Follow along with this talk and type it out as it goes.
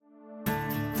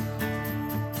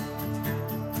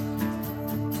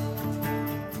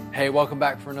Hey, welcome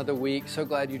back for another week. So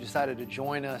glad you decided to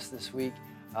join us this week.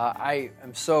 I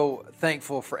am so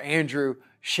thankful for Andrew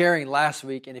sharing last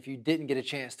week. And if you didn't get a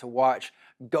chance to watch,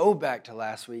 go back to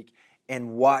last week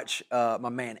and watch my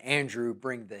man Andrew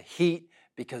bring the heat,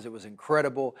 because it was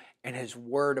incredible. And his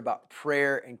word about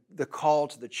prayer and the call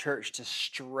to the church to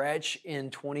stretch in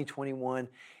 2021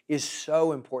 is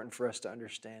so important for us to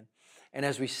understand. And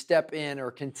as we step in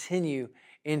or continue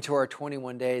into our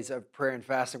 21 days of prayer and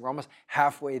fasting, we're almost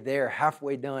halfway there,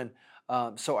 halfway done.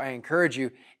 So I encourage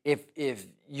you, if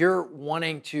you're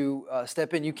wanting to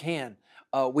step in, you can.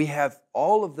 We have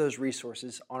all of those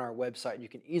resources on our website. You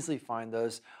can easily find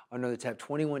those under the tab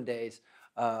 21 days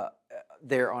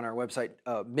there on our website,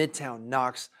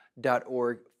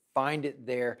 midtownknox.org. Find it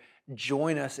there.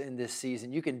 Join us in this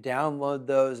season. You can download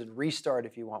those and restart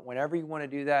if you want. Whenever you want to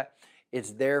do that, it's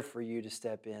there for you to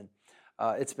step in.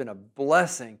 It's been a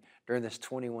blessing during this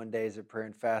 21 days of prayer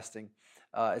and fasting.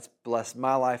 It's blessed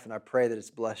my life, and I pray that it's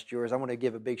blessed yours. I want to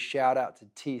give a big shout out to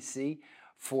TC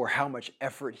for how much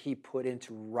effort he put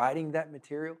into writing that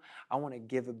material. I want to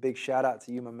give a big shout out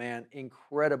to you, my man.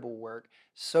 Incredible work.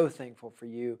 So thankful for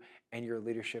you and your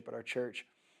leadership at our church.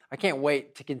 I can't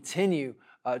wait to continue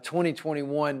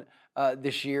 2021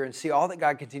 this year and see all that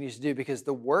God continues to do, because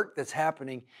the work that's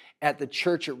happening at the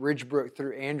church at Ridgebrook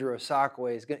through Andrew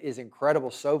Osakwe is incredible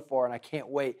so far, and I can't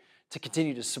wait to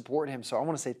continue to support him. So I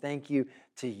want to say thank you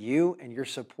to you and your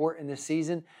support in this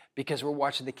season, because we're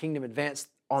watching the kingdom advance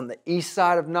on the east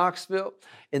side of Knoxville,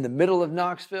 in the middle of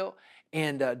Knoxville,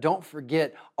 and don't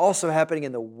forget, also happening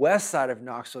in the west side of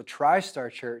Knoxville, TriStar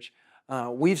Church.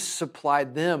 We've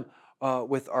supplied them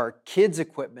with our kids'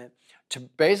 equipment to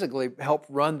basically help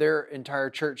run their entire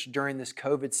church during this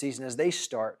COVID season as they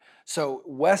start. So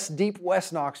deep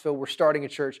west Knoxville, we're starting a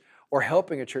church or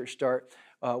helping a church start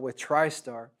with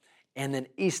TriStar. And then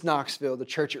East Knoxville, the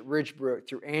church at Ridgebrook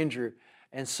through Andrew.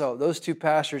 And so those two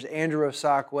pastors, Andrew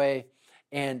Osakwe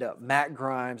and Matt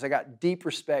Grimes, I got deep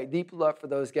respect, deep love for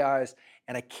those guys,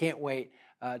 and I can't wait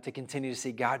to continue to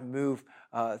see God move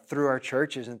through our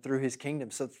churches and through His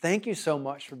kingdom. So thank you so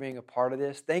much for being a part of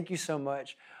this. Thank you so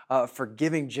much for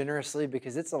giving generously,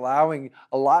 because it's allowing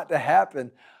a lot to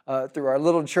happen through our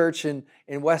little church in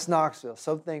West Knoxville.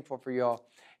 So thankful for y'all,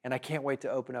 and I can't wait to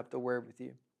open up the Word with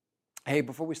you. Hey,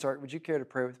 before we start, would you care to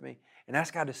pray with me and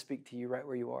ask God to speak to you right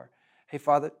where you are? Hey,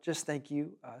 Father, just thank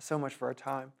you so much for our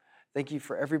time. Thank you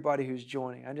for everybody who's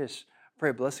joining. I just pray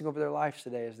a blessing over their lives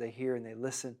today as they hear and they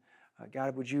listen.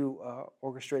 God, would you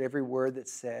orchestrate every word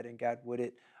that's said, and God, would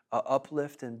it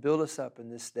uplift and build us up in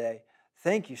this day?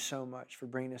 Thank you so much for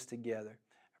bringing us together.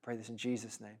 I pray this in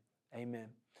Jesus' name. Amen.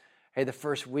 Hey, the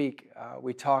first week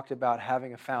we talked about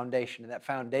having a foundation, and that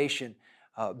foundation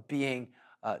being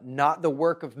not the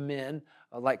work of men,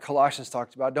 like Colossians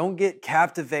talked about. Don't get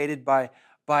captivated by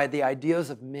the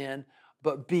ideas of men,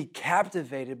 but be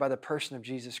captivated by the person of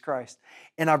Jesus Christ.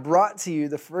 And I brought to you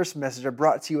the first message. I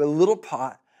brought to you a little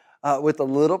pot with a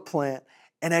little plant.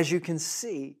 And as you can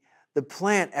see, the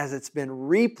plant, as it's been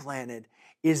replanted,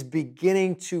 is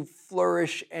beginning to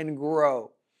flourish and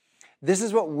grow. This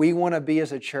is what we want to be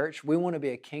as a church. We want to be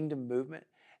a kingdom movement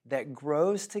that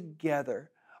grows together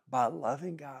by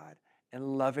loving God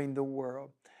and loving the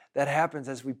world. That happens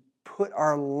as we put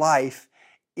our life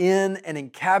in and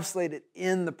encapsulate it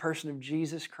in the person of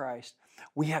Jesus Christ.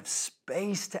 We have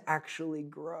space to actually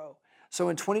grow. So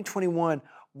in 2021,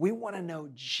 we want to know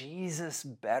Jesus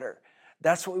better.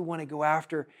 That's what we want to go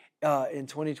after in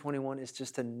 2021, is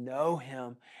just to know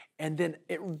Him, and then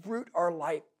root our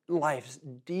lives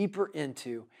deeper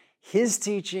into His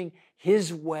teaching,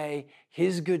 His way,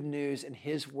 His good news, and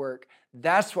His work.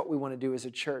 That's what we want to do as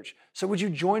a church. So would you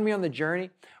join me on the journey?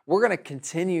 We're going to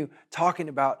continue talking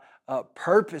about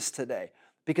purpose today,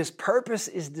 because purpose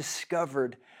is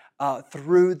discovered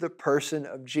through the person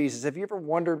of Jesus. Have you ever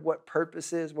wondered what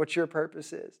purpose is, what your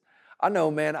purpose is? I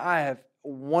know, man, I have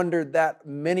wondered that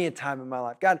many a time in my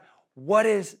life. God, what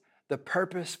is the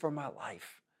purpose for my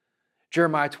life?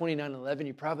 Jeremiah 29:11,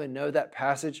 you probably know that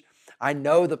passage. I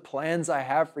know the plans I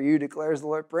have for you, declares the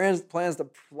Lord. Plans to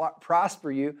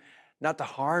prosper you, not to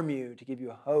harm you, to give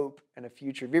you a hope and a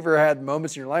future. Have you ever had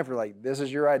moments in your life where like, this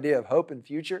is your idea of hope and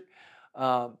future?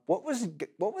 What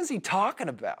was he talking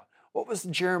about? What was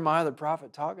Jeremiah the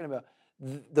prophet talking about?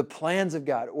 The plans of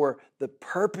God, or the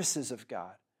purposes of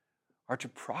God, are to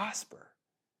prosper,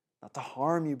 not to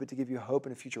harm you, but to give you hope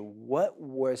and a future. What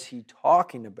was he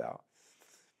talking about?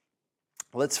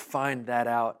 Let's find that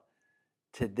out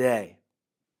today.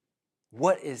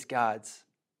 What is God's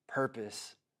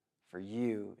purpose for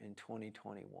you in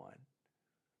 2021?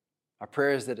 Our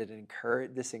prayer is that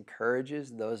this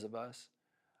encourages those of us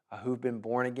who've been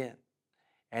born again,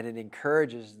 and it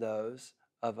encourages those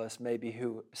of us maybe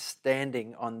who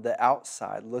standing on the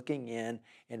outside, looking in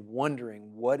and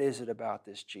wondering, what is it about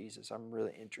this Jesus? I'm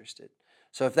really interested.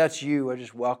 So if that's you, I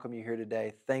just welcome you here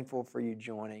today. Thankful for you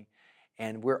joining,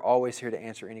 and we're always here to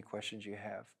answer any questions you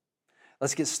have.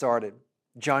 Let's get started.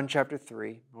 John chapter 3,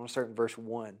 I want to start in verse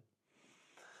 1.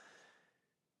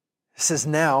 It says,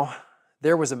 "Now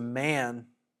there was a man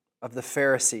of the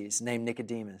Pharisees named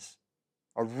Nicodemus,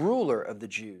 a ruler of the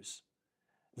Jews.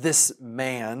 This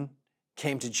man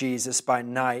came to Jesus by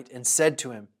night and said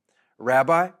to him,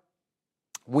 'Rabbi,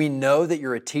 we know that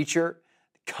you're a teacher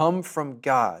come from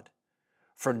God,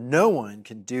 for no one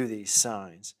can do these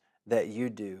signs that you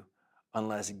do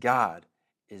unless God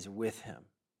is with him.'"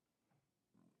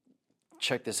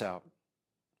 Check this out.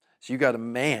 So you got a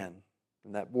man,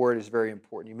 and that word is very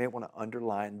important. You may want to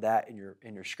underline that in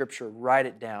your scripture, write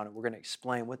it down, and we're going to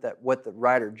explain what the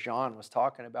writer John was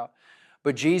talking about.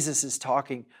 But Jesus is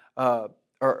talking,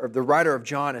 or the writer of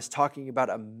John is talking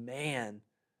about a man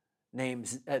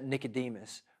named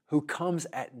Nicodemus who comes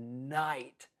at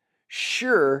night,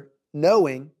 sure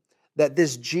knowing that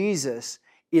this Jesus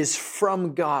is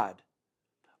from God,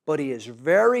 but he is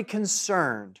very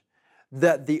concerned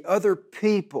that the other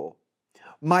people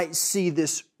might see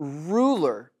this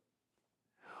ruler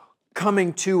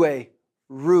coming to a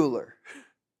ruler.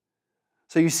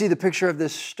 So you see the picture of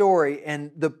this story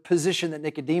and the position that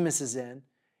Nicodemus is in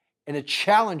a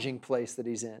challenging place that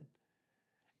he's in.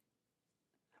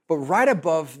 But right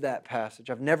above that passage,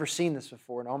 I've never seen this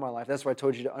before in all my life. That's why I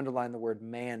told you to underline the word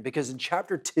man, because in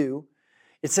chapter 2,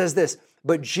 it says this,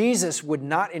 "But Jesus would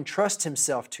not entrust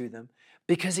himself to them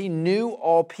because he knew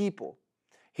all people.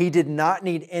 He did not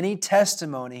need any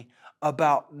testimony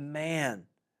about man,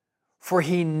 for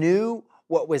he knew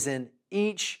what was in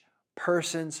each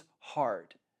person's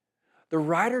heart." The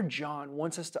writer John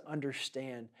wants us to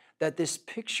understand that this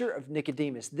picture of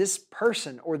Nicodemus, this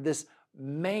person or this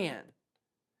man,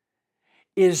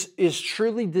 is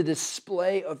truly the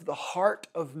display of the heart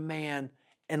of man,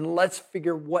 and let's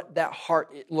figure what that heart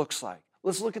it looks like.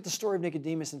 Let's look at the story of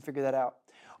Nicodemus and figure that out.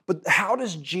 But how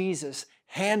does Jesus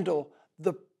handle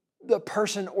the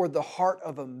person or the heart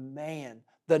of a man,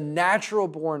 the natural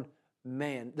born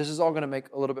man? This is all going to make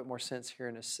a little bit more sense here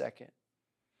in a second.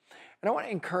 And I want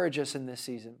to encourage us in this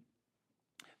season,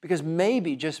 because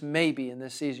maybe, just maybe in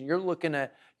this season, you're looking on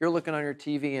your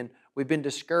TV, and we've been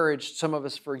discouraged, some of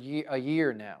us for a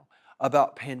year now,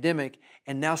 about pandemic,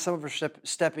 and now some of us are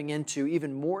stepping into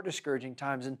even more discouraging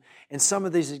times, and some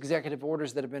of these executive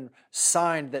orders that have been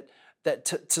signed that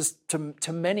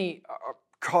to many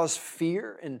cause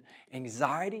fear and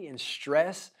anxiety and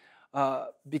stress,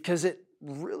 because it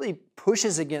really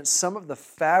pushes against some of the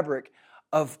fabric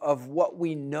of what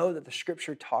we know that the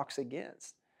Scripture talks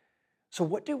against. So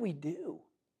what do we do?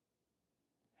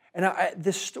 And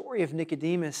this story of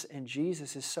Nicodemus and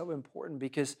Jesus is so important,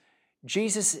 because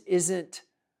Jesus isn't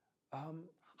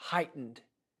heightened.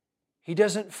 He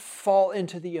doesn't fall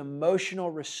into the emotional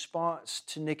response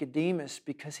to Nicodemus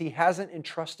because he hasn't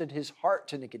entrusted his heart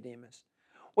to Nicodemus.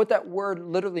 What that word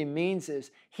literally means is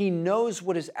he knows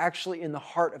what is actually in the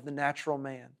heart of the natural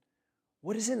man.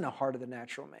 What is in the heart of the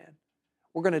natural man?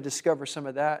 We're going to discover some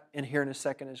of that in here in a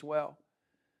second as well.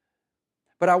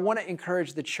 But I want to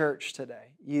encourage the church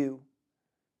today, you.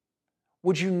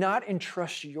 Would you not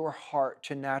entrust your heart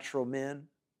to natural men?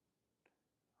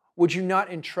 Would you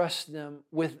not entrust them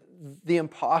with the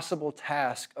impossible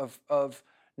task of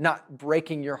not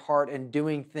breaking your heart and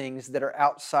doing things that are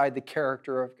outside the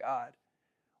character of God?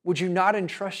 Would you not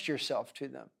entrust yourself to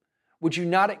them? Would you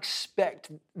not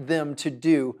expect them to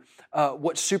do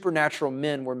what supernatural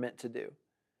men were meant to do?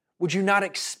 Would you not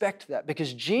expect that?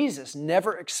 Because Jesus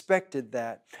never expected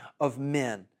that of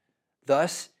men.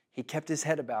 Thus, he kept his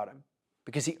head about him,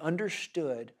 because he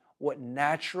understood what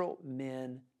natural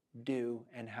men do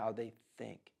and how they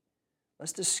think.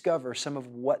 Let's discover some of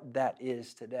what that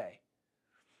is today.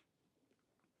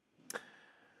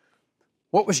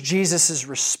 What was Jesus'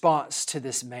 response to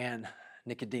this man,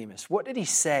 Nicodemus? What did he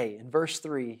say? In verse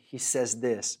 3, he says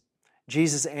this.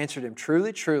 Jesus answered him,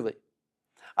 "Truly, truly,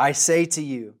 I say to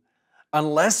you,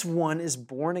 unless one is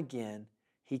born again,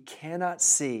 he cannot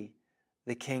see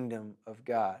the kingdom of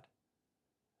God."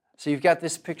 So you've got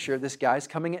this picture of this guy's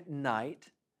coming at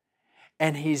night,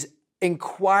 and he's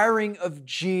inquiring of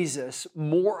Jesus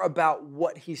more about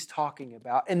what he's talking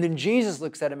about. And then Jesus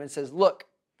looks at him and says, "Look,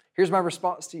 here's my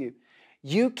response to you.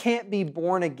 You can't be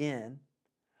born again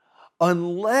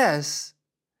unless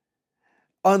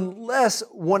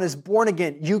one is born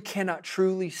again. You cannot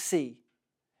truly see.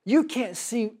 You can't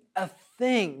see a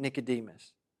thing,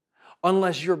 Nicodemus,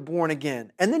 unless you're born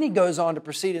again. And then he goes on to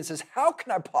proceed and says, how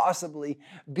can I possibly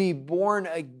be born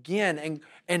again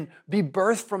and be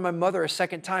birthed from my mother a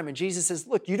second time? And Jesus says,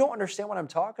 look, you don't understand what I'm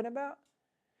talking about?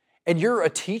 And you're a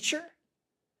teacher?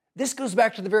 This goes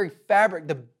back to the very fabric,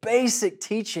 the basic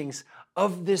teachings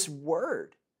of this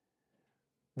word.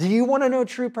 Do you want to know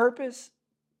true purpose?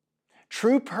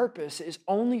 True purpose is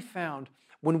only found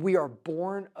when we are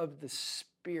born of the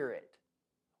Spirit.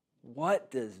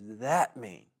 What does that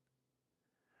mean?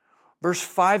 Verse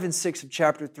 5 and 6 of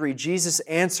chapter 3, Jesus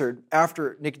answered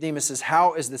after Nicodemus says,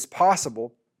 how is this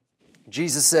possible?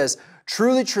 Jesus says,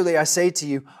 truly, truly, I say to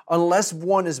you, unless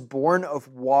one is born of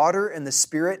water and the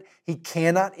Spirit, he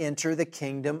cannot enter the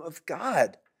kingdom of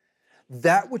God.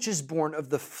 That which is born of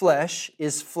the flesh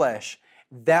is flesh.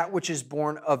 That which is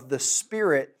born of the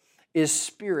Spirit is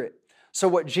spirit. So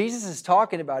what Jesus is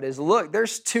talking about is, look,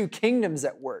 there's two kingdoms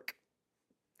at work.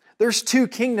 There's two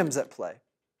kingdoms at play.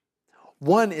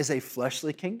 One is a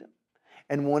fleshly kingdom,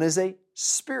 and one is a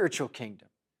spiritual kingdom.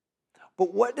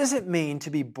 But what does it mean to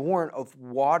be born of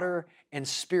water and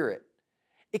spirit?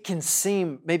 It can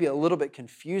seem maybe a little bit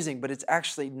confusing, but it's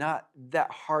actually not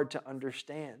that hard to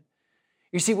understand.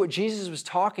 You see, what Jesus was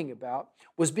talking about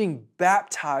was being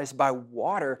baptized by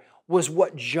water was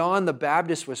what John the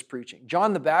Baptist was preaching.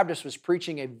 John the Baptist was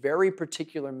preaching a very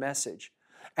particular message,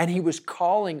 and he was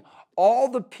calling all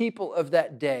the people of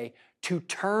that day to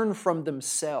turn from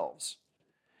themselves.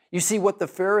 You see, what the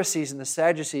Pharisees and the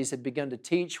Sadducees had begun to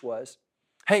teach was,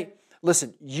 hey,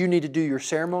 listen, you need to do your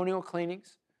ceremonial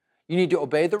cleanings. You need to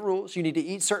obey the rules. You need to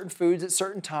eat certain foods at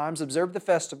certain times, observe the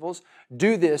festivals,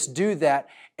 do this, do that,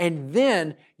 and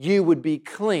then you would be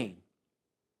clean.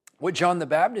 What John the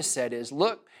Baptist said is,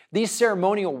 look, these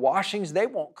ceremonial washings, they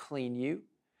won't clean you.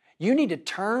 You need to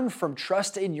turn from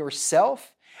trust in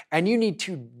yourself, and you need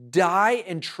to die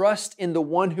and trust in the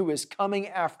one who is coming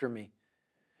after me.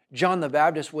 John the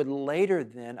Baptist would later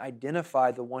then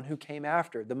identify the one who came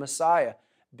after, the Messiah,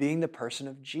 being the person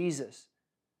of Jesus.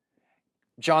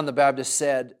 John the Baptist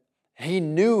said he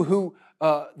knew who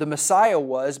the Messiah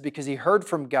was because he heard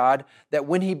from God that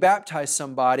when he baptized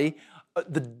somebody,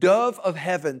 the dove of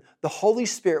heaven, the Holy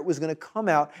Spirit, was going to come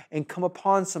out and come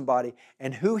upon somebody.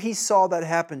 And who he saw that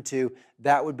happen to,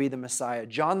 that would be the Messiah.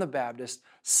 John the Baptist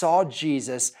saw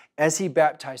Jesus as he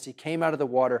baptized. He came out of the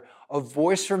water. A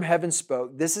voice from heaven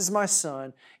spoke, "This is my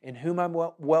Son, in whom I'm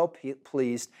well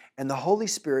pleased." And the Holy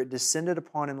Spirit descended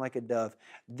upon him like a dove.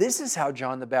 This is how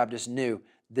John the Baptist knew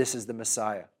this is the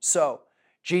Messiah. So,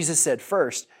 Jesus said,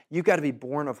 first, you've got to be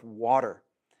born of water.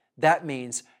 That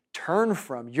means turn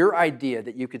from your idea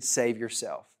that you could save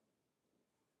yourself.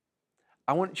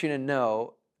 I want you to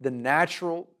know the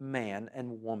natural man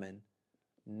and woman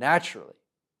naturally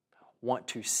want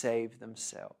to save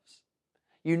themselves.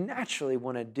 You naturally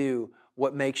want to do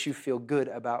what makes you feel good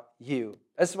about you.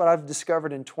 That's what I've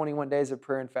discovered in 21 days of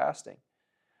prayer and fasting.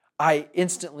 I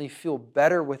instantly feel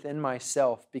better within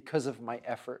myself because of my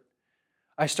effort.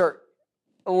 I start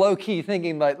low-key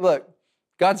thinking like, look,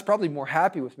 God's probably more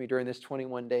happy with me during this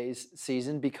 21 days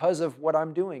season because of what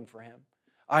I'm doing for Him.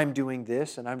 I'm doing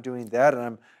this and I'm doing that and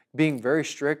I'm being very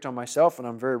strict on myself and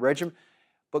I'm very regimented.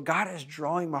 But God is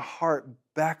drawing my heart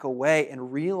back away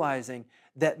and realizing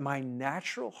that my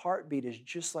natural heartbeat is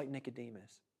just like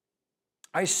Nicodemus.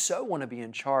 I so want to be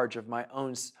in charge of my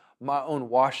own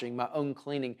washing, my own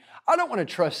cleaning. I don't want to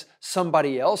trust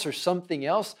somebody else or something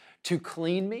else to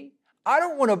clean me. I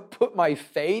don't want to put my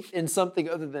faith in something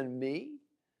other than me.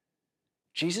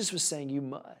 Jesus was saying you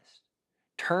must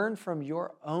turn from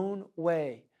your own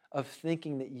way of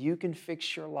thinking that you can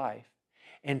fix your life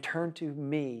and turn to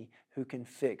me who can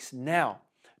fix. Now,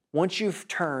 once you've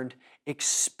turned,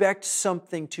 expect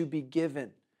something to be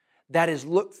given. That is,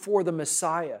 look for the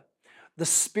Messiah. The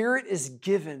Spirit is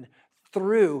given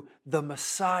through the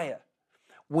Messiah.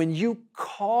 When you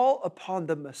call upon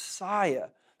the Messiah,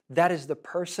 that is the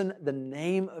person, the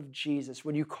name of Jesus.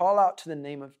 When you call out to the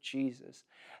name of Jesus,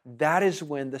 that is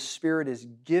when the Spirit is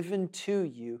given to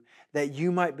you that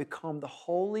you might become the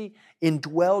holy,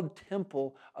 indwelled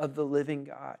temple of the living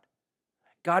God.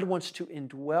 God wants to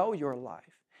indwell your life.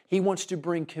 He wants to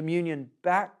bring communion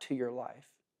back to your life.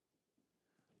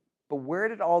 But where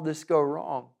did all this go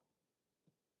wrong?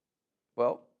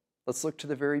 Well, let's look to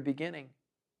the very beginning.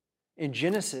 In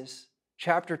Genesis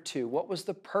chapter 2, what was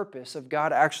the purpose of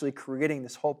God actually creating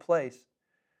this whole place?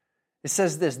 It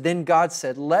says this, "Then God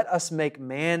said, 'Let us make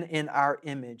man in our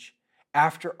image,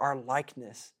 after our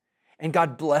likeness.' And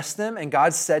God blessed them, and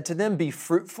God said to them, 'Be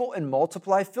fruitful and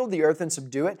multiply, fill the earth and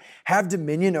subdue it, have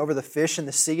dominion over the fish in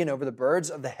the sea and over the birds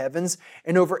of the heavens,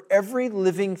 and over every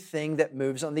living thing that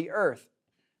moves on the earth.'"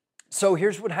 So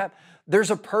here's what happened. There's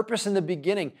a purpose in the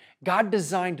beginning. God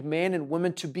designed man and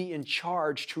women to be in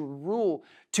charge, to rule,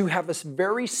 to have a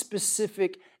very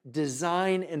specific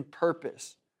design and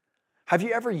purpose. Have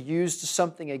you ever used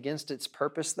something against its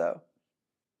purpose, though?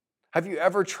 Have you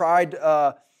ever tried,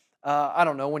 I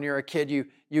don't know, when you're a kid,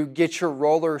 you get your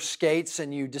roller skates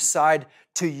and you decide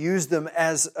to use them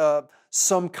as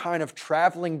some kind of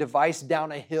traveling device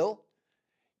down a hill?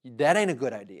 That ain't a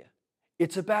good idea.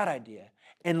 It's a bad idea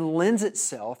and lends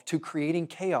itself to creating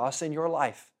chaos in your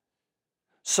life.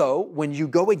 So when you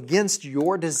go against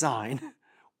your design,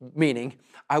 meaning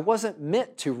I wasn't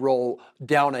meant to roll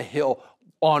down a hill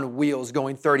on wheels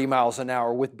going 30 miles an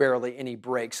hour with barely any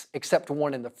brakes, except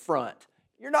one in the front.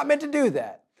 You're not meant to do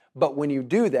that. But when you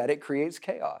do that, it creates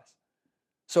chaos.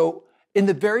 So in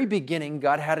the very beginning,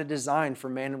 God had a design for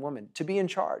man and woman to be in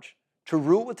charge, to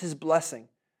rule with His blessing,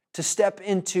 to step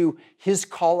into His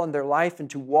call on their life and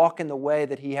to walk in the way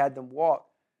that He had them walk,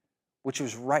 which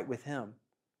was right with Him.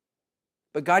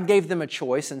 But God gave them a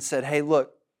choice and said, hey,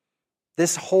 look,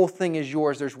 this whole thing is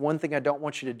yours. There's one thing I don't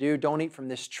want you to do. Don't eat from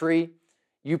this tree.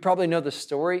 You probably know the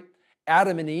story.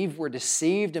 Adam and Eve were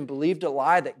deceived and believed a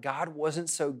lie that God wasn't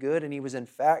so good and He was in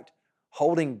fact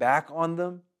holding back on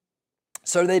them.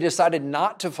 So they decided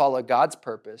not to follow God's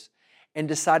purpose and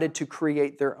decided to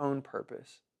create their own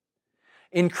purpose.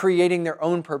 In creating their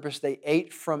own purpose, they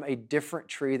ate from a different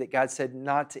tree that God said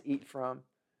not to eat from.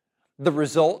 The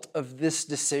result of this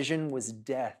decision was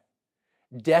death.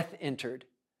 Death entered.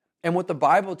 And what the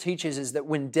Bible teaches is that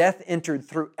when death entered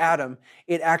through Adam,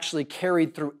 it actually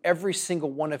carried through every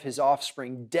single one of his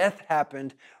offspring. Death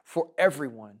happened for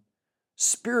everyone.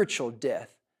 Spiritual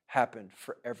death happened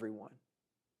for everyone.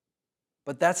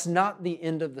 But that's not the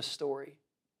end of the story.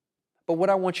 But what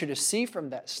I want you to see from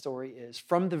that story is,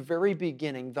 from the very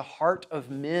beginning, the heart of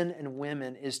men and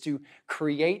women is to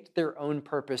create their own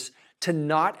purpose, to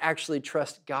not actually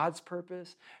trust God's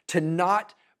purpose, to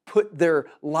not put their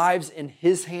lives in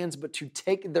His hands, but to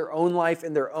take their own life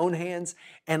in their own hands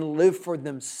and live for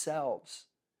themselves.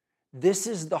 This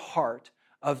is the heart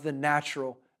of the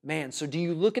natural man. So do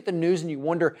you look at the news and you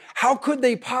wonder, how could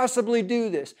they possibly do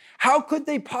this? How could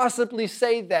they possibly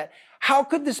say that? How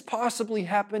could this possibly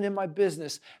happen in my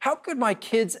business? How could my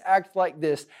kids act like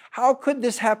this? How could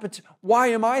this happen? Why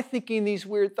am I thinking these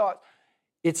weird thoughts?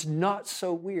 It's not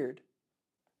so weird,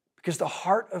 because the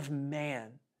heart of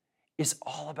man is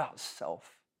all about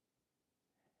self.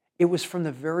 It was from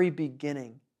the very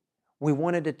beginning. We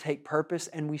wanted to take purpose,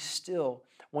 and we still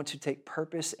want to take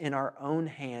purpose in our own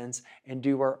hands and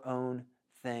do our own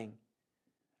thing.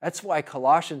 That's why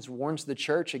Colossians warns the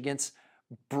church against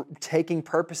taking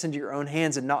purpose into your own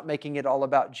hands and not making it all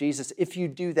about Jesus. If you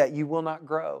do that, you will not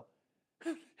grow.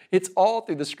 It's all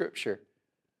through the Scripture.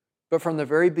 But from the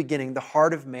very beginning, the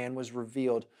heart of man was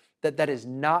revealed that that is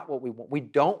not what we want. We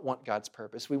don't want God's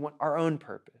purpose. We want our own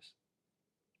purpose.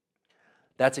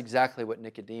 That's exactly what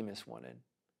Nicodemus wanted.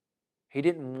 He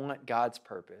didn't want God's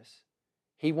purpose.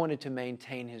 He wanted to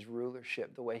maintain his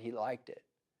rulership the way he liked it.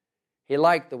 He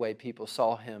liked the way people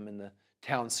saw him in the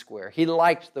town square. He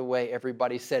liked the way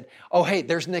everybody said, oh, hey,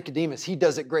 there's Nicodemus. He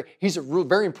does it great. He's a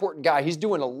very important guy. He's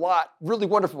doing a lot, really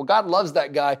wonderful. God loves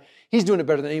that guy. He's doing it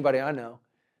better than anybody I know.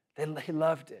 He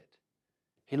loved it.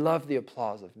 He loved the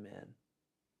applause of men.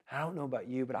 I don't know about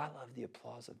you, but I love the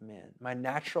applause of men. My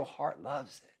natural heart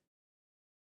loves it.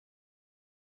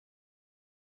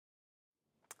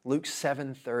 Luke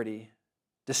 7:30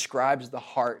 describes the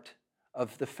heart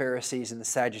of the Pharisees and the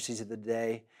Sadducees of the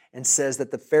day and says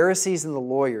that the Pharisees and the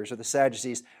lawyers, or the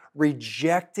Sadducees,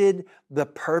 rejected the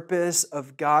purpose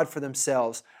of God for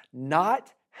themselves,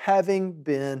 not having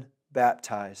been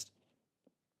baptized.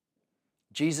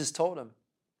 Jesus told them,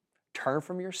 turn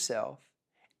from yourself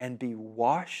and be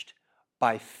washed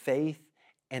by faith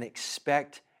and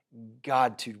expect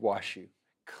God to wash you,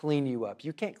 clean you up.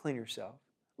 You can't clean yourself.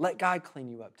 Let God clean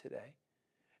you up today.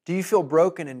 Do you feel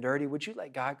broken and dirty? Would you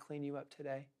let God clean you up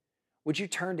today? Would you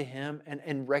turn to Him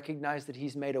and recognize that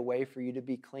He's made a way for you to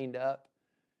be cleaned up?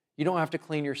 You don't have to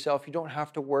clean yourself. You don't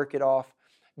have to work it off.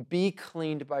 Be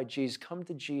cleaned by Jesus. Come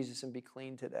to Jesus and be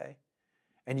clean today,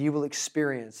 and you will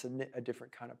experience a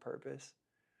different kind of purpose.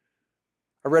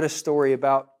 I read a story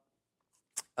about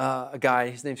a guy.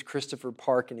 His name's Christopher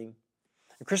Parkening.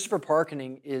 And Christopher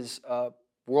Parkening is a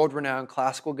world-renowned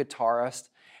classical guitarist,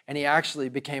 and he actually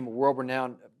became a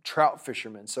world-renowned trout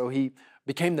fisherman. So he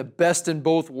became the best in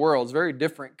both worlds, very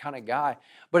different kind of guy.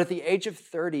 But at the age of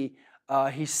 30,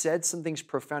 he said some things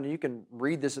profound. And you can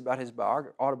read this about his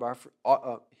biography.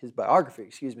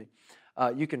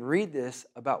 You can read this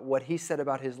about what he said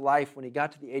about his life when he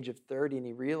got to the age of 30 and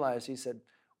he realized, he said,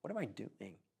 what am I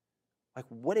doing? Like,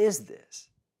 what is this?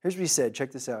 Here's what he said.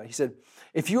 Check this out. He said,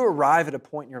 if you arrive at a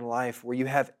point in your life where you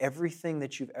have everything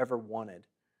that you've ever wanted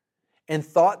and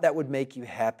thought that would make you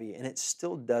happy and it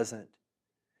still doesn't,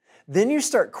 then you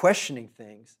start questioning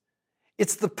things.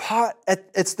 It's the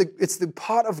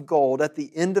pot of gold at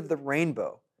the end of the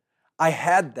rainbow. I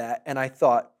had that and I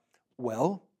thought,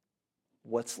 well,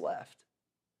 what's left?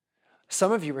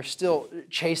 Some of you are still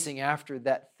chasing after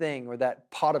that thing or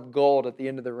that pot of gold at the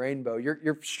end of the rainbow.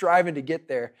 You're striving to get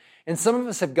there. And some of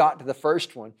us have got to the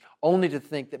first one only to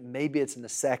think that maybe it's in the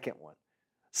second one.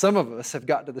 Some of us have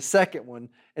got to the second one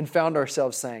and found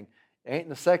ourselves saying, it ain't in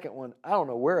the second one. I don't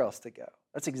know where else to go.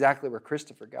 That's exactly where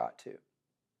Christopher got to.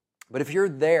 But if you're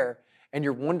there and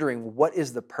you're wondering, what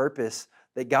is the purpose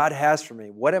that God has for me?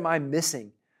 What am I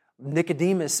missing?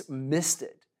 Nicodemus missed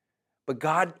it, but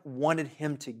God wanted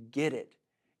him to get it.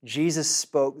 Jesus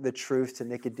spoke the truth to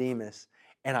Nicodemus,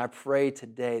 and I pray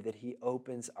today that he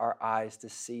opens our eyes to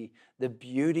see the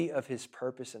beauty of his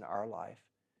purpose in our life.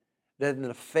 That in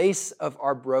the face of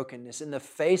our brokenness, in the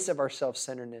face of our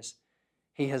self-centeredness,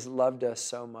 he has loved us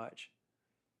so much.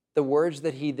 The words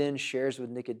that he then shares with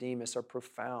Nicodemus are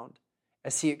profound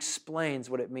as he explains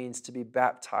what it means to be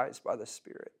baptized by the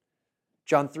Spirit.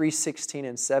 John 3:16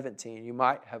 and 17, you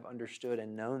might have understood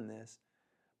and known this,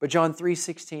 but John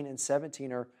 3:16 and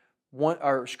 17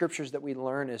 are scriptures that we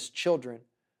learn as children.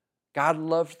 God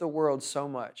loved the world so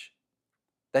much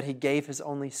that he gave his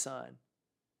only Son,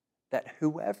 that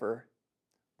whoever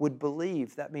would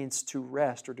believe, that means to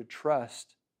rest or to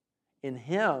trust in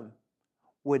him,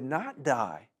 would not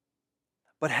die,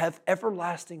 but have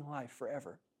everlasting life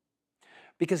forever.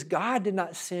 Because God did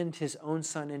not send his own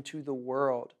Son into the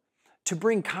world to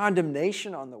bring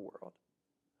condemnation on the world,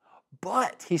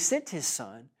 but he sent his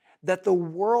Son that the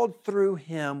world through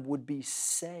him would be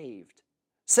saved.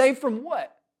 Saved from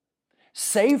what?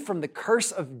 Saved from the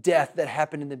curse of death that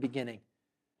happened in the beginning.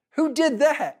 Who did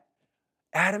that?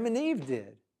 Adam and Eve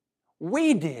did.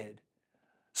 We did.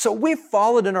 So we've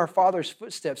followed in our Father's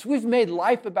footsteps. We've made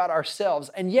life about ourselves,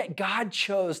 and yet God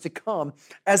chose to come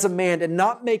as a man and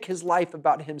not make his life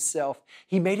about himself.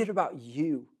 He made it about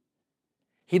you.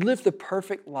 He lived the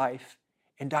perfect life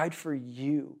and died for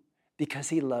you because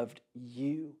he loved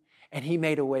you. And he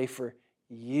made a way for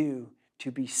you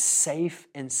to be safe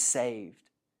and saved.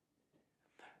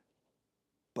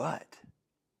 But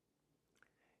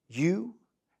you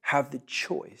have the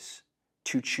choice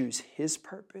to choose his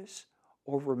purpose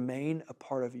or remain a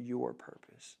part of your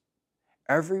purpose.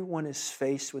 Everyone is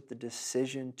faced with the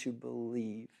decision to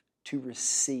believe, to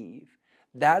receive.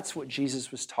 That's what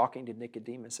Jesus was talking to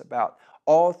Nicodemus about.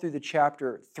 All through the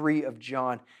chapter 3 of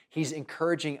John, he's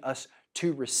encouraging us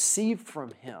to receive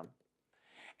from him.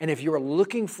 And if you are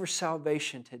looking for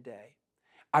salvation today,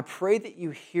 I pray that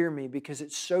you hear me, because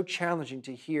it's so challenging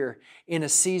to hear in a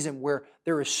season where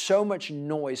there is so much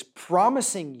noise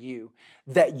promising you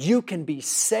that you can be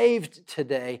saved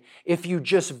today if you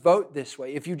just vote this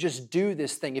way, if you just do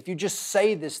this thing, if you just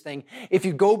say this thing, if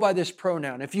you go by this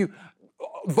pronoun, if you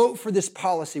vote for this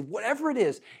policy, whatever it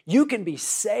is, you can be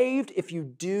saved if you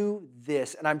do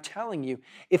this. And I'm telling you,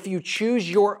 if you choose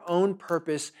your own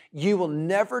purpose, you will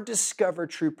never discover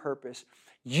true purpose.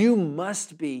 You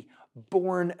must be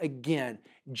born again.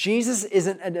 Jesus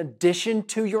isn't an addition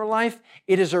to your life.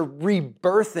 It is a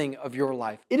rebirthing of your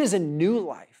life. It is a new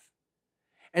life.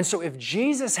 And so if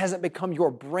Jesus hasn't become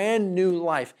your brand new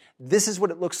life, this is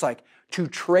what it looks like: to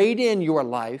trade in your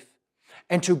life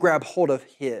and to grab hold of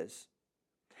his.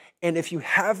 And if you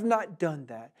have not done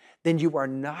that, then you are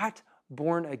not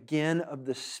born again of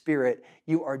the Spirit.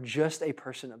 You are just a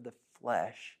person of the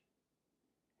flesh.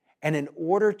 And in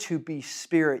order to be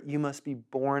Spirit, you must be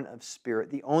born of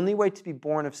Spirit. The only way to be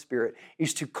born of Spirit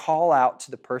is to call out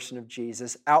to the person of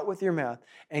Jesus, out with your mouth,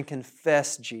 and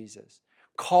confess Jesus.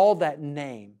 Call that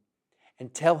name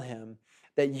and tell him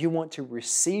that you want to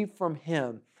receive from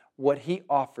him what he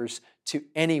offers to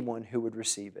anyone who would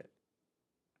receive it.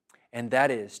 And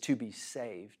that is to be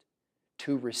saved,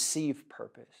 to receive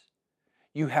purpose.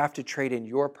 You have to trade in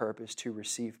your purpose to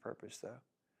receive purpose, though.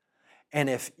 And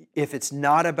if it's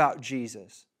not about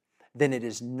Jesus, then it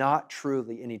is not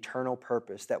truly an eternal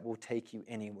purpose that will take you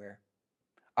anywhere.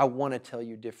 I want to tell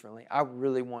you differently. I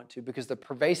really want to, because the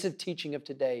pervasive teaching of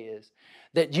today is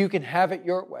that you can have it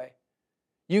your way.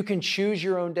 You can choose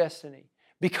your own destiny.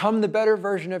 Become the better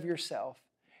version of yourself.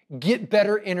 Get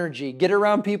better energy. Get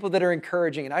around people that are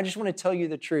encouraging. And I just want to tell you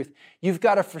the truth. You've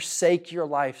got to forsake your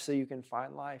life so you can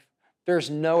find life. There's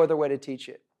no other way to teach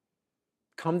it.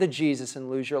 Come to Jesus and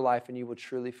lose your life, and you will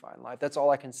truly find life. That's all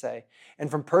I can say.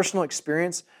 And from personal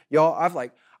experience, y'all,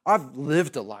 I've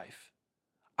lived a life.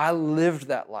 I lived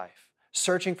that life.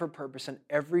 searching for purpose in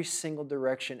every single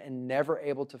direction and never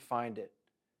able to find it.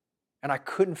 And I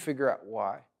couldn't figure out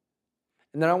why.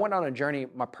 And then I went on a journey,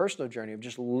 my personal journey, of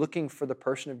just looking for the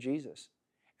person of Jesus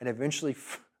and eventually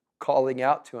calling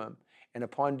out to him. And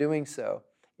upon doing so,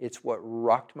 it's what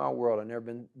rocked my world. I've never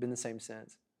been the same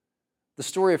since. The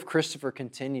story of Christopher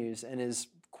continues and is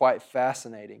quite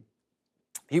fascinating.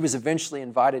 He was eventually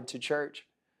invited to church,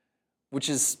 which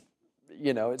is,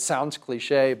 it sounds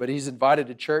cliche, but he's invited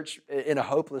to church in a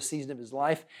hopeless season of his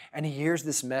life, and he hears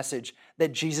this message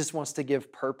that Jesus wants to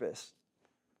give purpose.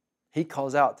 He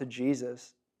calls out to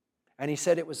Jesus, and he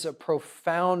said it was a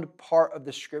profound part of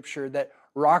the scripture that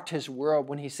rocked his world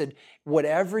when he said,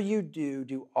 whatever you do,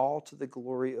 do all to the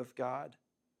glory of God.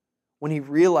 When he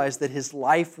realized that his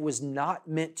life was not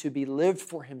meant to be lived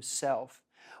for himself,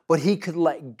 but he could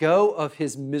let go of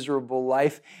his miserable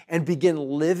life and begin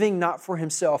living not for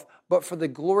himself, but for the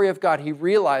glory of God. He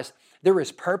realized there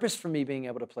is purpose for me being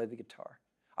able to play the guitar.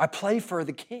 I play for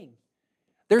the King.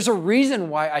 There's a reason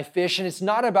why I fish, and it's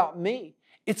not about me.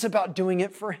 It's about doing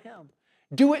it for him.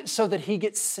 Do it so that he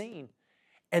gets seen.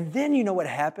 And then you know what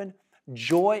happened?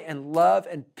 Joy and love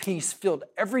and peace filled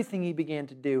everything he began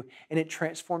to do, and it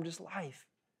transformed his life.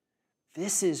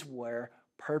 This is where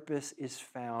purpose is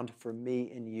found for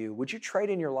me and you. Would you trade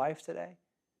in your life today?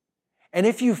 And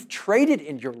if you've traded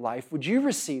in your life, would you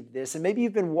receive this? And maybe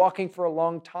you've been walking for a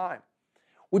long time.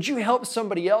 Would you help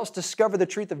somebody else discover the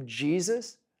truth of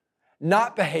Jesus?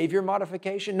 Not behavior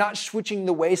modification, not switching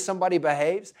the way somebody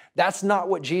behaves. That's not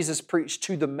what Jesus preached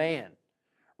to the man.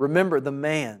 Remember, the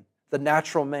man, the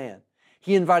natural man.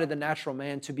 He invited the natural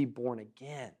man to be born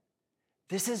again.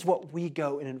 This is what we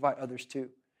go and invite others to.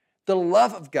 The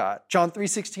love of God, John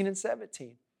 3:16 and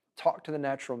 17. Talk to the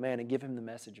natural man and give him the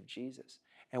message of Jesus.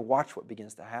 And watch what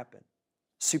begins to happen.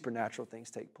 Supernatural things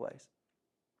take place.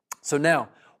 So now,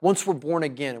 once we're born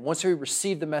again, and once we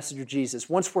receive the message of Jesus,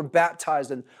 once we're baptized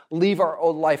and leave our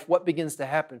old life, what begins to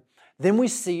happen? Then we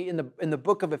see in the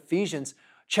book of Ephesians,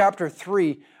 chapter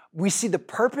 3, we see the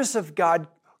purpose of God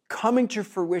coming to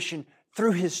fruition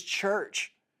through his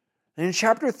church. And in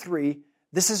chapter 3,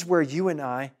 this is where you and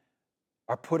I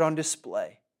are put on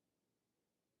display.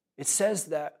 It says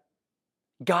that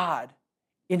God,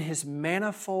 in his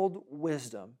manifold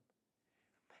wisdom,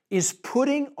 is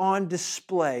putting on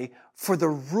display for the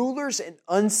rulers in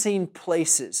unseen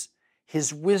places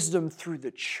his wisdom through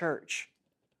the church.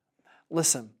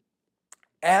 Listen,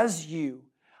 as you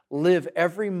live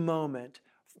every moment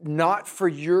not for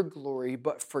your glory,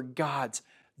 but for God's,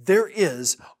 there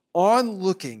is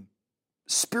onlooking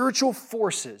spiritual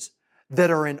forces that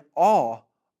are in awe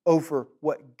over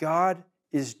what God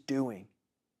is doing.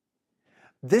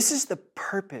 This is the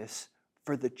purpose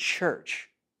for the church.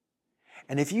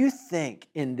 And if you think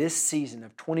in this season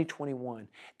of 2021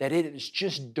 that it is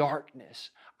just darkness,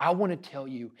 I want to tell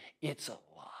you it's a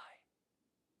lie.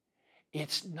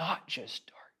 It's not just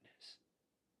darkness.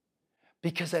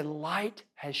 Because a light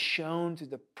has shone through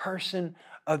the person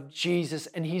of Jesus,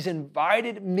 and he's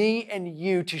invited me and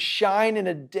you to shine in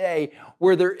a day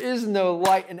where there is no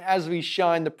light. And as we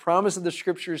shine, the promise of the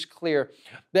scripture is clear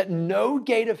that no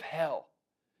gate of hell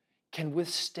can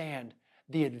withstand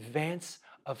the advance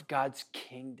of God's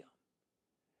kingdom.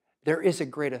 There is a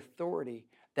great authority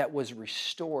that was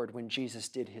restored when Jesus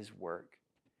did his work.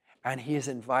 And he has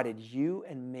invited you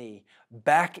and me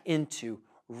back into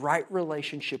right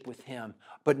relationship with him,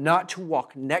 but not to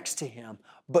walk next to him,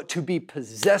 but to be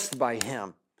possessed by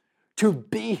him, to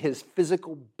be his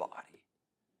physical body.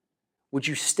 Would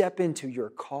you step into your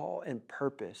call and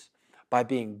purpose by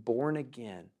being born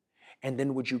again? And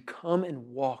then would you come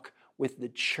and walk with the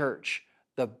church,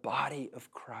 the body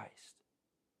of Christ?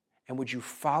 And would you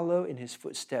follow in his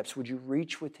footsteps? Would you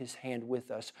reach with his hand with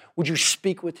us? Would you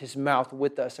speak with his mouth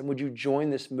with us? And would you join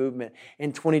this movement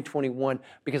in 2021?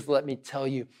 Because let me tell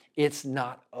you, it's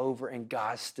not over and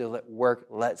God's still at work.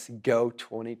 Let's go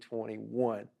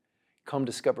 2021. Come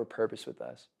discover purpose with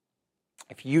us.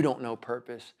 If you don't know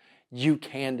purpose, you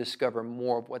can discover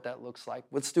more of what that looks like.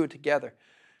 Let's do it together.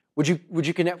 Would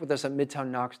you connect with us at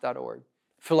midtownknox.org?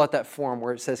 Fill out that form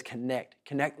where it says connect.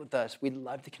 Connect with us. We'd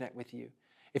love to connect with you.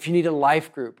 If you need a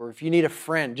life group or if you need a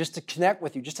friend just to connect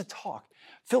with you, just to talk,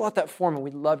 fill out that form and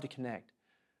we'd love to connect.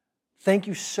 Thank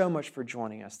you so much for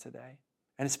joining us today.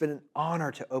 And it's been an honor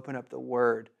to open up the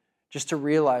Word, just to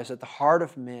realize that the heart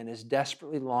of men is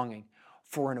desperately longing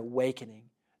for an awakening.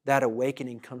 That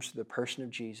awakening comes through the person of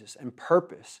Jesus, and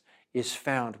purpose is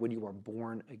found when you are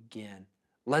born again.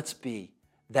 Let's be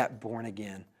that born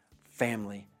again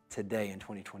family today in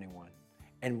 2021.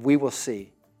 And we will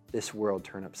see this world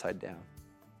turn upside down.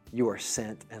 You are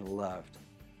sent and loved.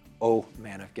 oh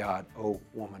man of God, oh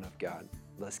woman of God.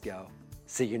 Let's go.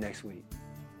 See you next week.